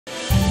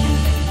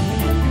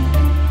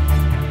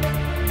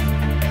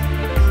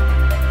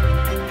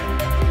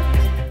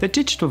The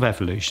digital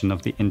revolution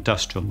of the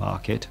industrial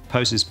market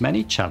poses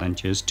many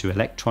challenges to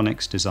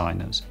electronics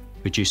designers,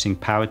 reducing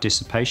power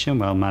dissipation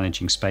while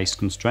managing space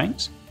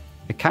constraints,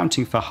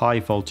 accounting for high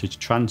voltage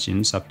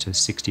transients up to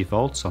 60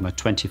 volts on a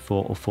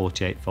 24 or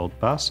 48 volt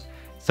bus,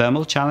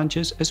 thermal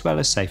challenges as well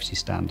as safety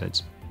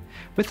standards.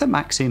 With the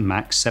Maxim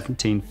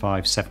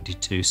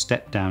MAX17572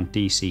 step-down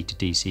DC to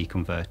DC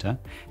converter,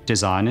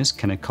 designers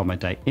can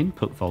accommodate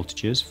input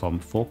voltages from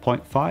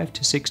 4.5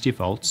 to 60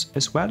 volts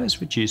as well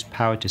as reduce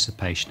power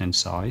dissipation and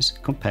size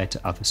compared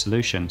to other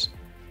solutions.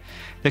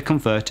 The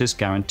converters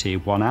guarantee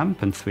 1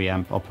 amp and 3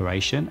 amp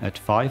operation at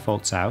 5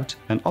 volts out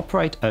and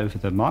operate over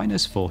the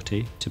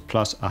 -40 to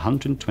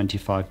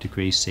 +125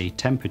 degrees C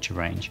temperature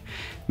range,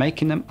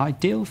 making them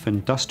ideal for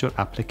industrial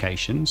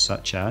applications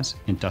such as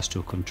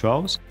industrial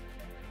controls,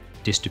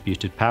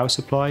 distributed power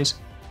supplies,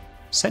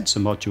 sensor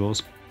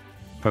modules,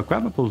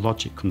 programmable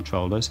logic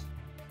controllers,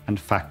 and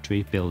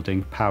factory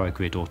building power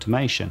grid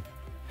automation.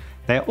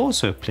 They are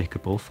also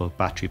applicable for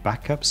battery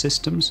backup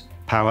systems,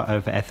 power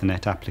over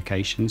Ethernet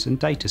applications, and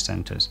data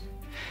centers.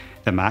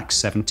 The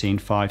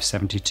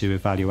MAX17572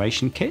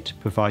 evaluation kit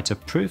provides a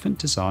proven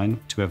design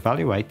to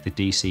evaluate the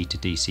DC to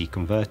DC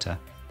converter.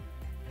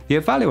 The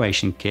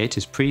evaluation kit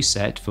is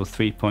preset for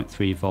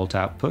 3.3 volt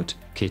output,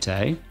 kit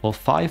A, or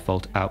 5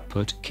 volt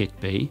output, kit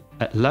B,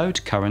 at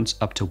load currents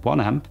up to 1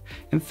 amp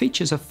and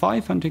features a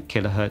 500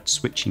 kHz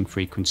switching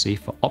frequency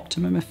for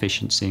optimum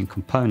efficiency and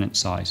component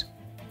size.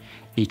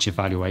 Each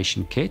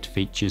evaluation kit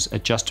features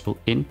adjustable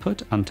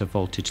input under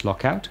voltage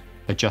lockout,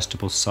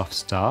 adjustable soft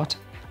start,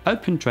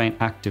 open drain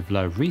active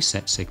low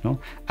reset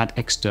signal, and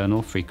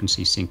external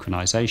frequency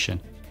synchronization.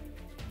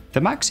 The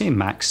Maxim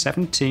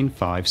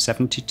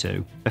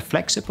MAX17572, a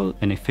flexible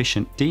and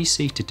efficient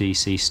DC to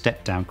DC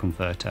step-down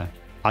converter,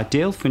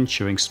 ideal for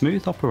ensuring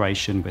smooth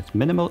operation with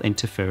minimal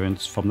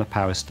interference from the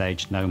power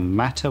stage no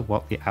matter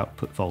what the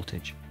output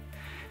voltage.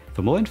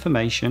 For more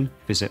information,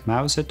 visit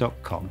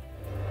mauser.com.